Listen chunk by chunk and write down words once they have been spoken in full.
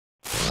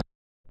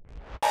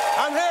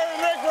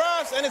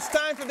and it's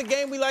time for the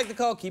game we like to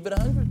call Keep It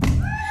 100. All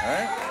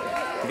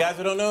right? You guys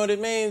who don't know what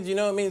it means, you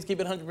know it means keep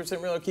it 100%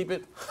 real or keep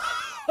it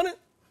 100.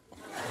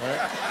 All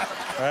right?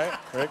 All right?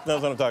 Rick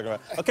knows what I'm talking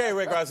about. Okay,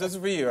 Rick Ross, this is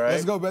for you, all right?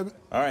 Let's go, baby.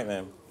 All right,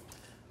 man.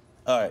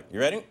 All right,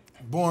 you ready?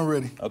 Born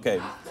ready. Okay.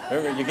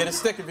 Remember, you get a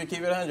stick if you keep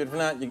it 100. If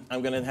not,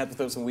 I'm going to have to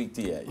throw some weak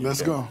tea at you.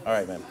 Let's go. All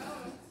right, man.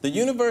 The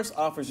universe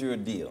offers you a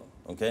deal,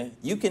 okay?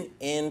 You can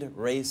end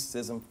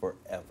racism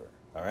forever,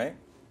 all right?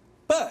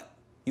 But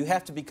you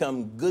have to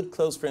become good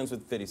close friends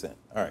with 50 Cent.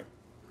 All right.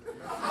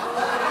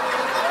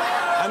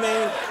 I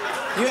mean,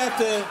 you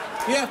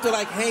have to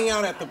like hang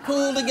out at the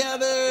pool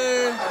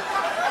together.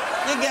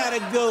 You gotta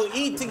go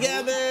eat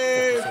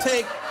together,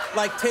 take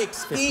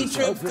ski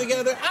trips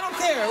together. I don't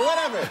care,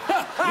 whatever.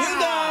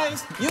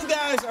 You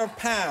guys are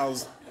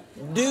pals.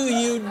 Do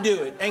you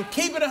do it? And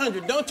keep it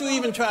 100. Don't you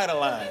even try to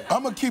lie.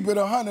 I'm gonna keep it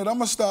 100. I'm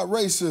gonna stop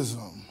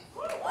racism.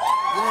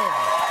 Yeah.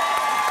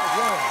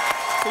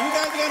 So you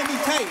guys are gonna be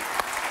tight.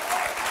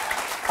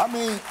 I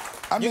mean,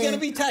 you're gonna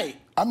be tight.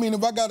 I mean,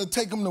 if I gotta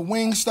take them to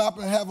Wingstop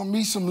and have them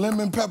eat some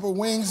lemon pepper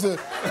wings to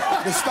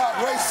stop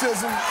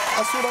racism,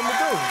 that's what I'm gonna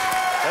do.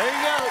 There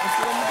you go. That's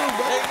what I'm gonna do,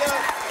 baby. There you go.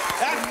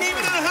 That's keeping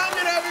it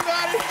 100,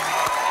 everybody.